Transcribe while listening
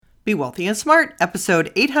Be Wealthy and Smart,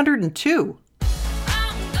 episode 802.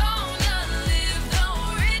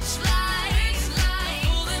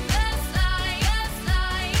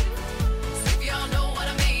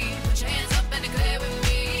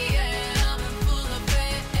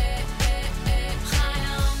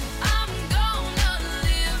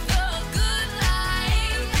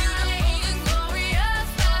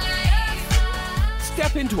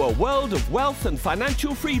 Step into a world of wealth and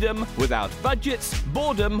financial freedom without budgets,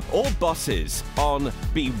 boredom, or bosses on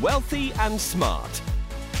Be Wealthy and Smart.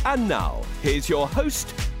 And now, here's your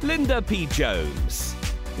host, Linda P. Jones.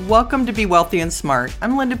 Welcome to Be Wealthy and Smart.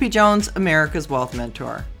 I'm Linda P. Jones, America's Wealth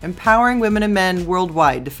Mentor, empowering women and men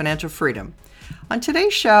worldwide to financial freedom. On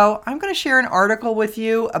today's show, I'm going to share an article with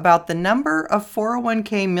you about the number of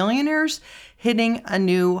 401k millionaires hitting a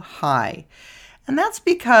new high. And that's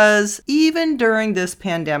because even during this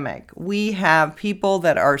pandemic, we have people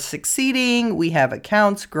that are succeeding, we have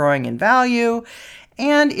accounts growing in value,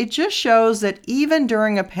 and it just shows that even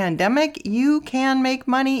during a pandemic, you can make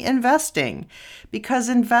money investing, because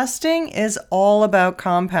investing is all about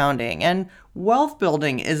compounding and wealth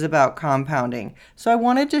building is about compounding. So I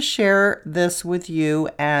wanted to share this with you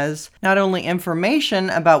as not only information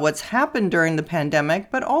about what's happened during the pandemic,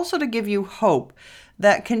 but also to give you hope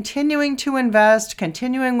that continuing to invest,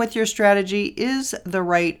 continuing with your strategy is the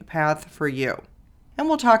right path for you. And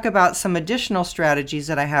we'll talk about some additional strategies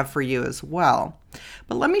that I have for you as well.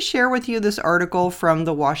 But let me share with you this article from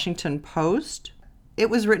the Washington Post. It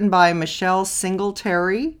was written by Michelle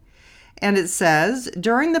Singletary, and it says,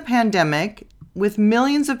 during the pandemic, with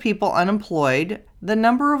millions of people unemployed, the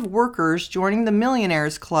number of workers joining the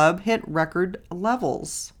Millionaires Club hit record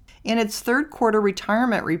levels. In its third quarter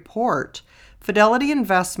retirement report, Fidelity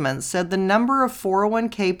Investments said the number of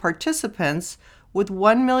 401k participants with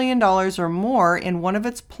 $1 million or more in one of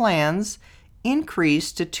its plans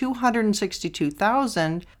increased to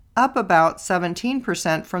 262,000, up about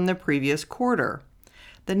 17% from the previous quarter.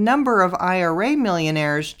 The number of IRA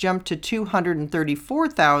millionaires jumped to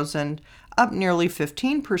 234,000, up nearly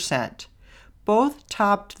 15%. Both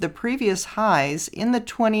topped the previous highs in the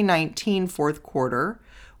 2019 fourth quarter,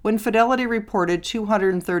 when Fidelity reported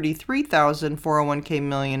 233,000 401k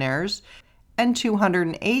millionaires and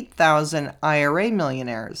 208,000 IRA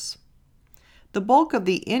millionaires. The bulk of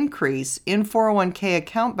the increase in 401k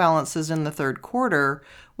account balances in the third quarter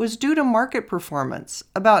was due to market performance,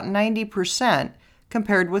 about 90%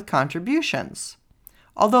 compared with contributions.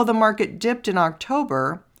 Although the market dipped in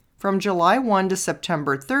October, from July 1 to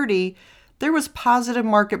September 30, there was positive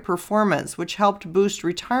market performance, which helped boost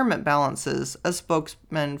retirement balances, a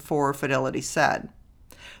spokesman for Fidelity said.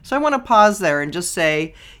 So I want to pause there and just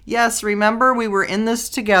say, yes, remember we were in this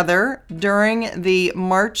together during the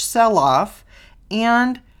March sell-off,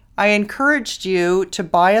 and I encouraged you to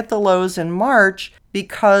buy at the lows in March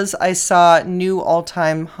because I saw new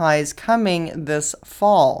all-time highs coming this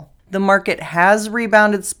fall. The market has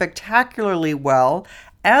rebounded spectacularly well,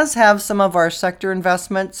 as have some of our sector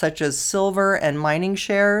investments such as silver and mining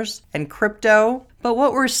shares and crypto. But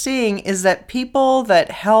what we're seeing is that people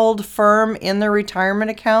that held firm in their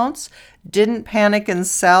retirement accounts, didn't panic and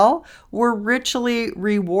sell, were richly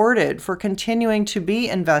rewarded for continuing to be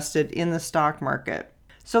invested in the stock market.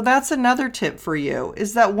 So that's another tip for you,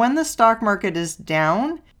 is that when the stock market is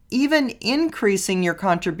down, even increasing your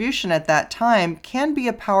contribution at that time can be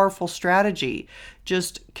a powerful strategy.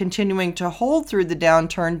 Just continuing to hold through the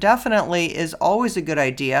downturn definitely is always a good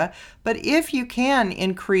idea. But if you can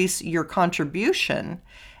increase your contribution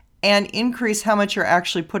and increase how much you're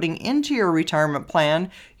actually putting into your retirement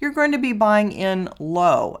plan, you're going to be buying in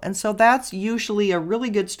low. And so that's usually a really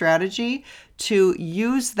good strategy to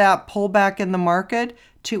use that pullback in the market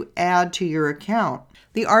to add to your account.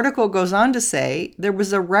 The article goes on to say there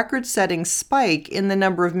was a record-setting spike in the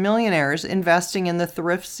number of millionaires investing in the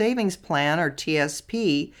Thrift Savings Plan, or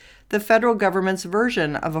TSP, the federal government's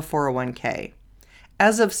version of a 401k.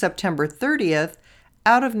 As of September 30th,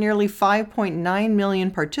 out of nearly 5.9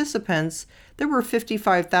 million participants, there were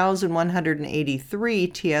 55,183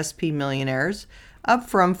 TSP millionaires, up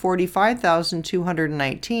from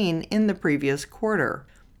 45,219 in the previous quarter,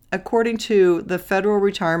 according to the Federal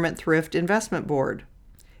Retirement Thrift Investment Board.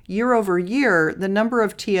 Year over year, the number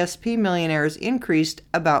of TSP millionaires increased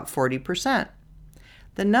about 40%.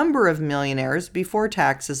 The number of millionaires, before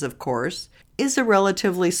taxes of course, is a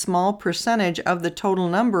relatively small percentage of the total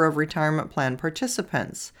number of retirement plan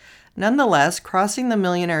participants. Nonetheless, crossing the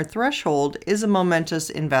millionaire threshold is a momentous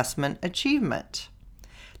investment achievement.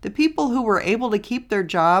 The people who were able to keep their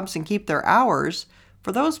jobs and keep their hours,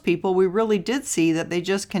 for those people, we really did see that they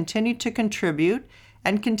just continued to contribute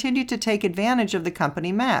and continued to take advantage of the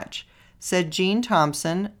company match, said Gene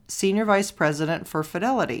Thompson, Senior Vice President for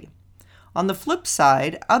Fidelity. On the flip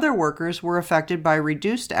side, other workers were affected by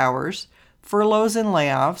reduced hours, furloughs and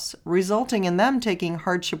layoffs, resulting in them taking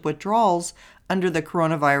hardship withdrawals under the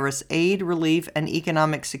Coronavirus Aid, Relief, and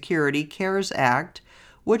Economic Security CARES Act,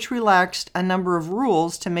 which relaxed a number of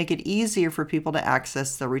rules to make it easier for people to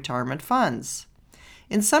access the retirement funds.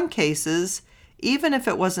 In some cases, even if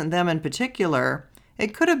it wasn't them in particular,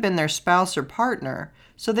 it could have been their spouse or partner,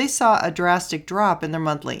 so they saw a drastic drop in their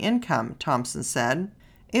monthly income, Thompson said.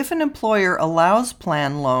 If an employer allows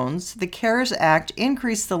plan loans, the CARES Act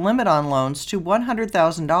increased the limit on loans to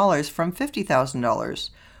 $100,000 from $50,000.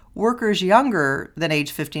 Workers younger than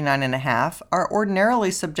age 59 and a half are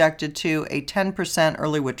ordinarily subjected to a 10%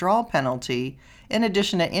 early withdrawal penalty in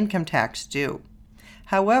addition to income tax due.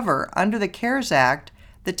 However, under the CARES Act,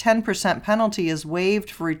 the 10% penalty is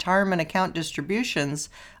waived for retirement account distributions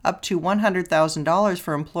up to $100,000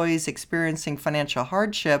 for employees experiencing financial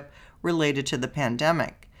hardship related to the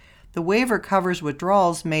pandemic. The waiver covers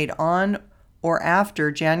withdrawals made on or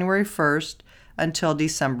after January 1st until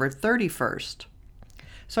December 31st.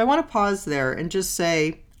 So I want to pause there and just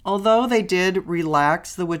say, although they did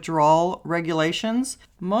relax the withdrawal regulations,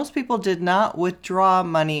 most people did not withdraw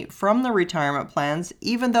money from the retirement plans,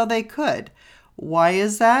 even though they could. Why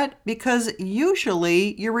is that? Because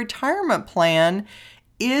usually your retirement plan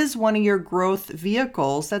is one of your growth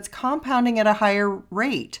vehicles that's compounding at a higher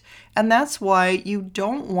rate. And that's why you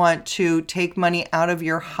don't want to take money out of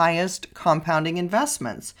your highest compounding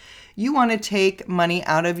investments. You want to take money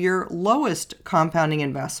out of your lowest compounding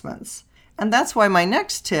investments. And that's why my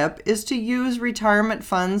next tip is to use retirement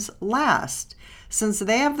funds last. Since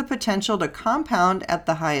they have the potential to compound at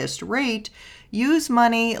the highest rate, use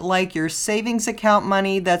money like your savings account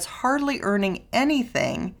money that's hardly earning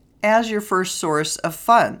anything as your first source of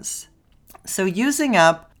funds. So using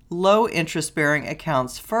up low interest-bearing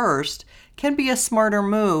accounts first can be a smarter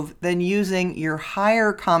move than using your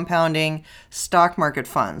higher compounding stock market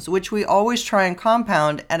funds, which we always try and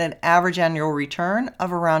compound at an average annual return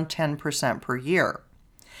of around 10% per year.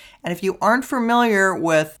 And if you aren't familiar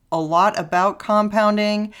with a lot about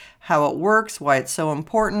compounding, how it works, why it's so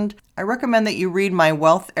important, I recommend that you read my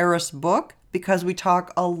Wealth Heiress book, because we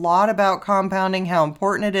talk a lot about compounding, how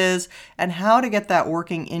important it is, and how to get that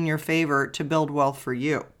working in your favor to build wealth for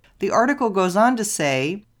you. The article goes on to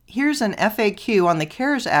say, here's an FAQ on the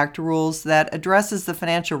CARES Act rules that addresses the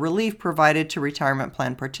financial relief provided to retirement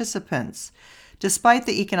plan participants. Despite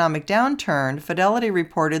the economic downturn, Fidelity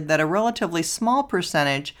reported that a relatively small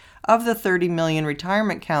percentage of the 30 million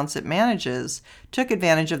retirement accounts it manages took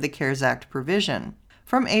advantage of the CARES Act provision.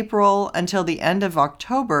 From April until the end of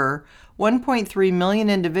October, 1.3 million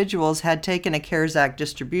individuals had taken a CARES Act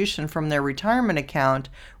distribution from their retirement account,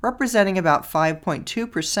 representing about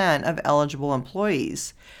 5.2% of eligible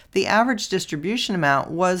employees. The average distribution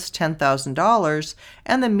amount was $10,000,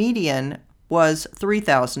 and the median was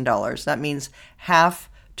 $3,000. That means half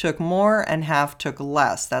took more and half took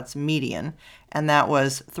less. That's median, and that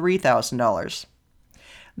was $3,000.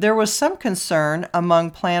 There was some concern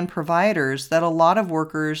among plan providers that a lot of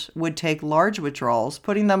workers would take large withdrawals,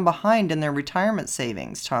 putting them behind in their retirement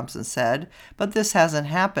savings, Thompson said, but this hasn't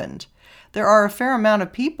happened. There are a fair amount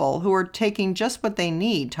of people who are taking just what they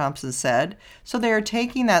need, Thompson said, so they are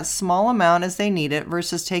taking that small amount as they need it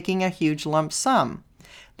versus taking a huge lump sum.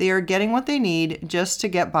 They are getting what they need just to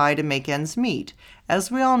get by to make ends meet. As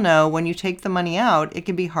we all know, when you take the money out, it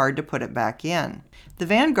can be hard to put it back in. The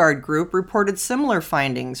Vanguard Group reported similar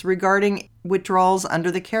findings regarding withdrawals under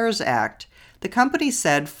the CARES Act. The company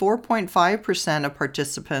said 4.5% of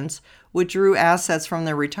participants withdrew assets from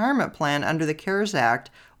their retirement plan under the CARES Act,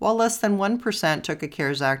 while less than 1% took a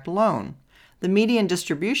CARES Act loan. The median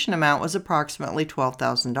distribution amount was approximately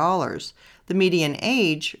 $12,000. The median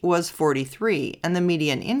age was 43, and the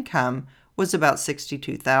median income was about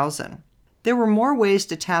 $62,000. There were more ways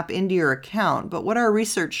to tap into your account, but what our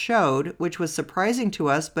research showed, which was surprising to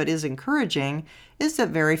us but is encouraging, is that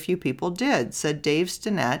very few people did, said Dave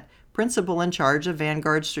Stinnett, principal in charge of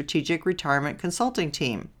Vanguard's Strategic Retirement Consulting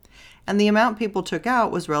Team. And the amount people took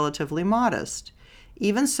out was relatively modest.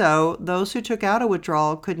 Even so, those who took out a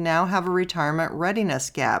withdrawal could now have a retirement readiness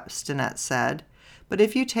gap, Stinnett said. But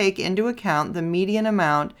if you take into account the median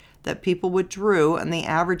amount that people withdrew and the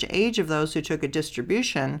average age of those who took a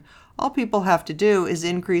distribution, all people have to do is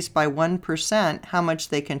increase by 1% how much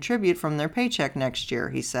they contribute from their paycheck next year,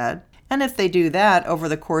 he said. And if they do that over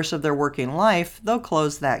the course of their working life, they'll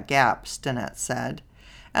close that gap, Stinnett said.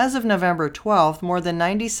 As of November 12th, more than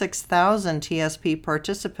 96,000 TSP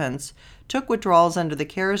participants took withdrawals under the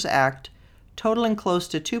CARES Act totaling close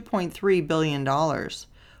to $2.3 billion.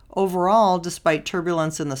 Overall, despite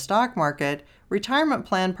turbulence in the stock market, retirement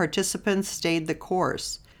plan participants stayed the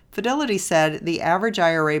course. Fidelity said the average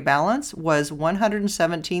IRA balance was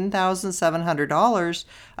 $117,700,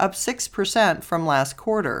 up 6% from last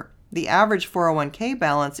quarter. The average 401k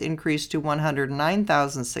balance increased to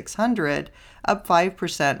 $109,600, up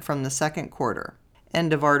 5% from the second quarter.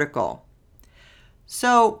 End of article.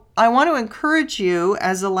 So I want to encourage you,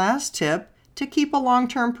 as a last tip, to keep a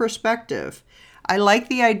long-term perspective. I like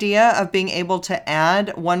the idea of being able to add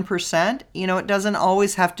 1%. It doesn't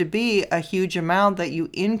always have to be a huge amount that you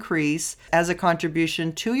increase as a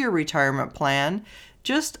contribution to your retirement plan.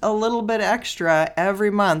 Just a little bit extra every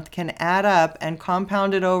month can add up, and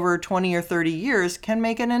compounded over 20 or 30 years can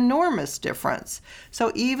make an enormous difference.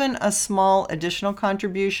 So even a small additional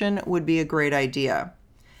contribution would be a great idea.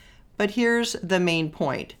 But here's the main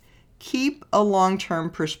point. Keep a long-term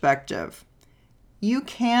perspective. You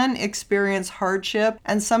can experience hardship,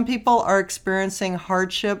 and some people are experiencing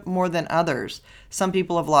hardship more than others. Some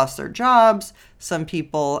people have lost their jobs, some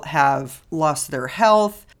people have lost their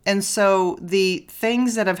health, and so the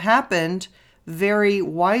things that have happened vary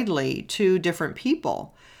widely to different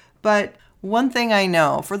people. But one thing I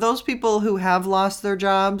know, for those people who have lost their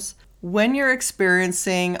jobs, when you're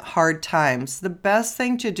experiencing hard times, the best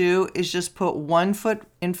thing to do is just put one foot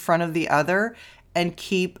in front of the other and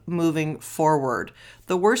keep moving forward.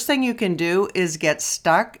 The worst thing you can do is get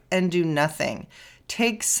stuck and do nothing.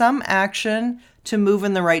 Take some action to move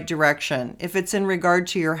in the right direction. If it's in regard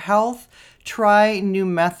to your health, try new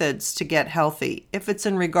methods to get healthy. If it's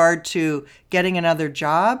in regard to getting another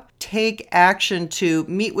job, take action to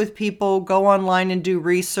meet with people, go online and do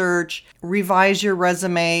research, revise your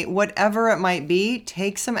resume, whatever it might be,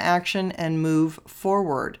 take some action and move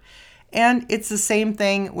forward. And it's the same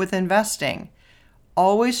thing with investing.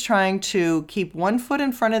 Always trying to keep one foot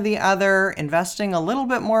in front of the other, investing a little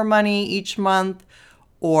bit more money each month,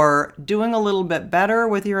 or doing a little bit better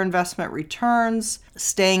with your investment returns,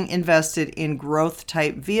 staying invested in growth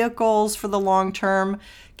type vehicles for the long term.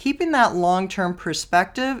 Keeping that long-term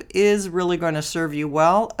perspective is really going to serve you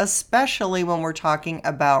well, especially when we're talking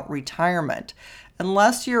about retirement.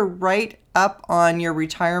 Unless you're right up on your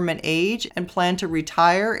retirement age and plan to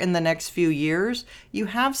retire in the next few years, you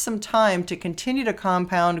have some time to continue to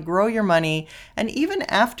compound, grow your money, and even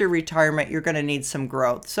after retirement, you're going to need some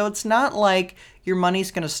growth. So it's not like your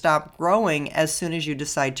money's going to stop growing as soon as you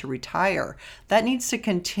decide to retire. That needs to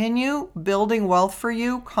continue building wealth for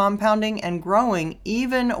you, compounding and growing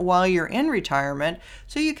even while you're in retirement,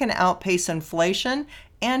 so you can outpace inflation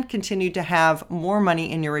and continue to have more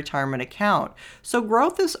money in your retirement account. So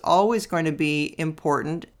growth is always going to be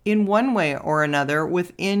important in one way or another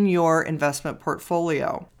within your investment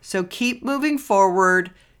portfolio. So keep moving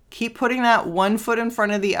forward, keep putting that one foot in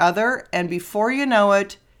front of the other, and before you know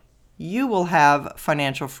it, you will have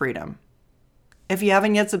financial freedom. If you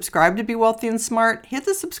haven't yet subscribed to Be Wealthy and Smart, hit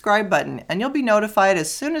the subscribe button and you'll be notified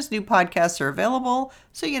as soon as new podcasts are available,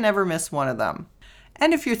 so you never miss one of them.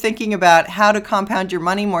 And if you're thinking about how to compound your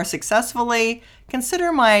money more successfully,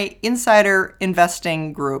 consider my insider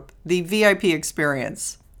investing group, the VIP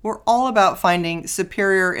experience. We're all about finding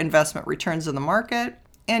superior investment returns in the market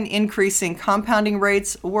and increasing compounding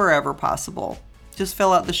rates wherever possible. Just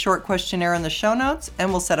fill out the short questionnaire in the show notes and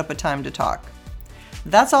we'll set up a time to talk.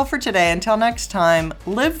 That's all for today. Until next time,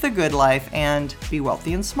 live the good life and be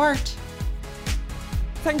wealthy and smart.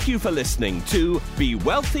 Thank you for listening to Be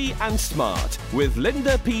Wealthy and Smart with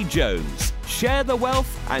Linda P. Jones. Share the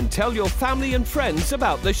wealth and tell your family and friends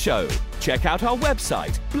about the show. Check out our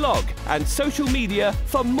website, blog, and social media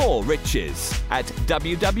for more riches at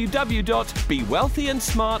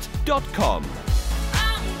www.bewealthyandsmart.com.